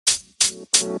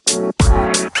Welcome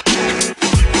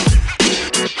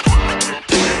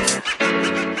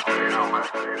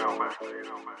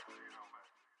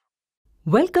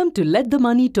to Let the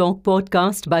Money Talk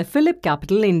podcast by Phillip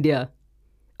Capital India,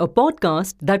 a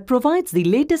podcast that provides the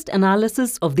latest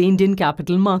analysis of the Indian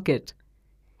capital market.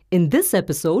 In this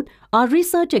episode, our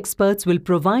research experts will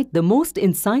provide the most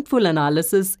insightful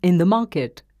analysis in the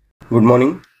market. Good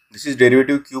morning. This is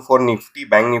Derivative Q for Nifty,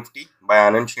 Bank Nifty by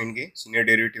Anand Shenge, Senior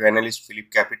Derivative Analyst, Phillip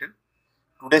Capital.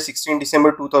 Today, 16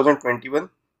 December 2021,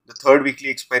 the third weekly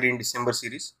expiry in December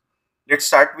series. Let's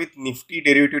start with Nifty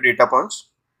derivative data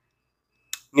points.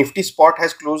 Nifty spot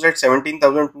has closed at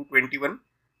 17,221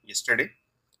 yesterday.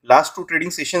 Last two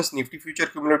trading sessions, Nifty future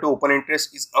cumulative open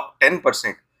interest is up 10%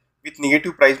 with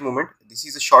negative price movement. This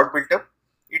is a short built up.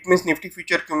 It means Nifty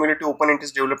future cumulative open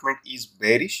interest development is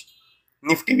bearish.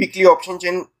 Nifty weekly option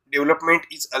chain development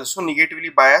is also negatively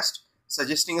biased,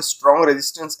 suggesting a strong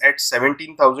resistance at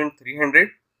 17,300.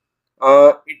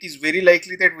 It is very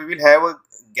likely that we will have a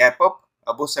gap up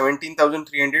above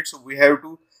 17,300. So we have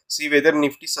to see whether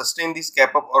Nifty sustain this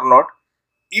gap up or not.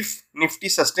 If Nifty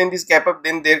sustain this gap up,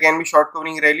 then there can be short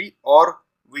covering rally, or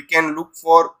we can look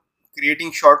for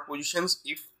creating short positions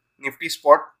if Nifty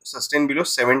spot sustain below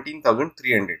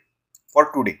 17,300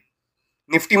 for today.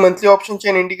 Nifty monthly option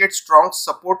chain indicates strong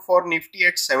support for Nifty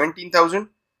at 17,000,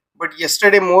 but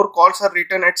yesterday more calls are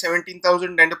written at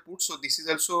 17,000 than the puts, so this is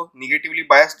also negatively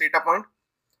biased data point.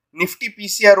 Nifty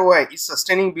PCROI is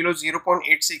sustaining below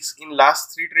 0.86 in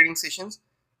last three trading sessions.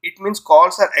 It means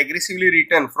calls are aggressively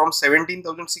written from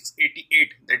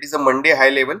 17,688, that is a Monday high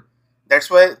level. That's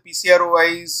why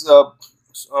PCROI is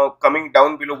coming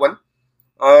down below 1.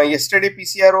 Yesterday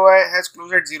PCROI has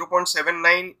closed at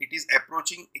 0.79. It is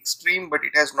approaching extreme, but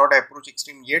it has not approached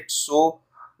extreme yet. So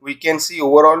we can see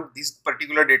overall this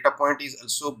particular data point is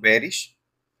also bearish.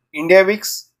 India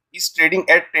VIX is trading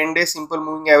at 10-day simple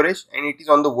moving average and it is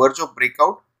on the verge of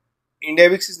breakout. India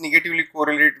VIX is negatively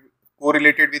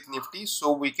correlated with Nifty,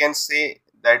 so we can say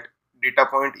that data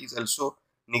point is also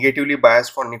negatively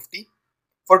biased for Nifty.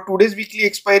 For today's weekly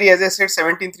expiry, as I said,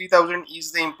 17,300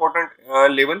 is the important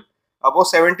level. Above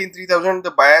 17,300, the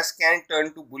bias can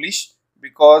turn to bullish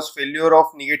because failure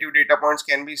of negative data points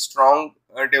can be strong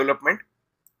development.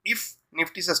 If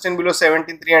Nifty sustain below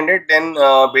 17,300, then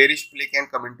bearish play can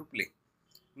come into play.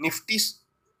 Nifty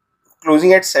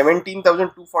closing at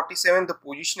 17,247, the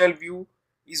positional view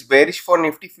is bearish for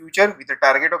Nifty future with a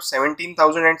target of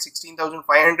 17,000 and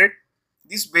 16,500.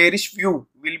 This bearish view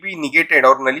will be negated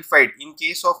or nullified in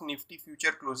case of Nifty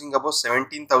future closing above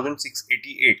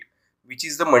 17,688, which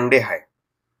is the Monday high.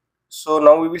 So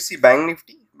now we will see Bank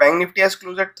Nifty. Bank Nifty has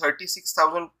closed at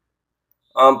 36,000.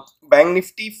 Bank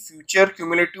Nifty future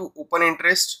cumulative open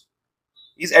interest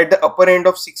is at the upper end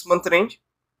of 6-month range.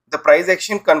 The price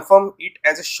action confirmed it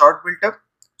as a short built up.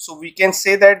 So we can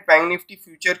say that Bank Nifty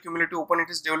future cumulative open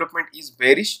interest development is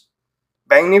bearish.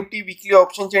 Bank Nifty weekly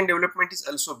option chain development is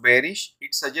also bearish.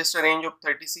 It suggests a range of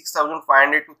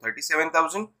 36,500 to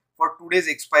 37,000 for today's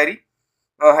expiry.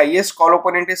 Highest call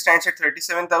open interest stands at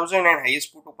 37,000 and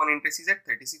highest put open interest is at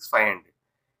 36,500.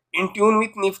 In tune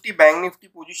with Nifty, Bank Nifty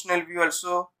positional view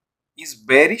also is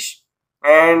bearish,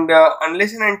 and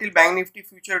unless and until Bank Nifty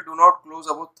future do not close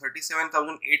above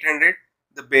 37,800,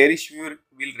 the bearish view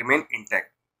will remain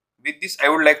intact. With this, I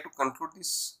would like to conclude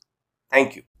this.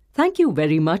 Thank you. Thank you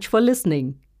very much for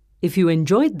listening. If you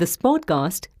enjoyed this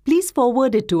podcast, please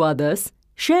forward it to others,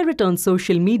 share it on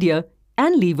social media,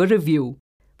 and leave a review.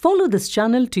 Follow this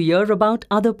channel to hear about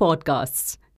other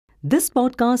podcasts. This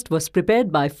podcast was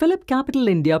prepared by Phillip Capital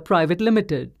India Private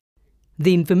Limited.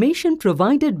 The information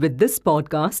provided with this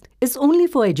podcast is only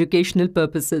for educational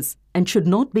purposes and should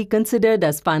not be considered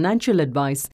as financial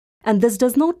advice, and this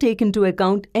does not take into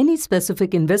account any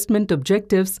specific investment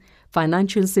objectives,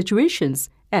 financial situations,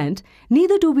 and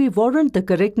neither do we warrant the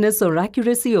correctness or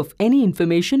accuracy of any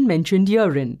information mentioned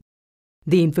herein.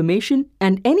 The information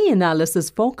and any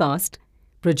analysis forecast,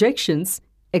 projections,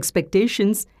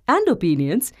 expectations, and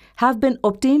opinions have been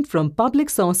obtained from public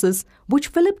sources which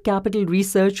Phillip Capital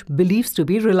Research believes to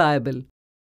be reliable.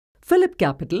 Phillip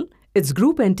Capital, its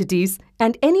group entities,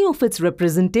 and any of its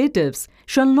representatives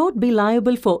shall not be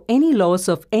liable for any loss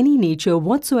of any nature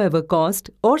whatsoever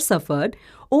caused or suffered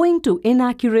owing to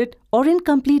inaccurate or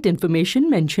incomplete information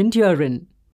mentioned herein.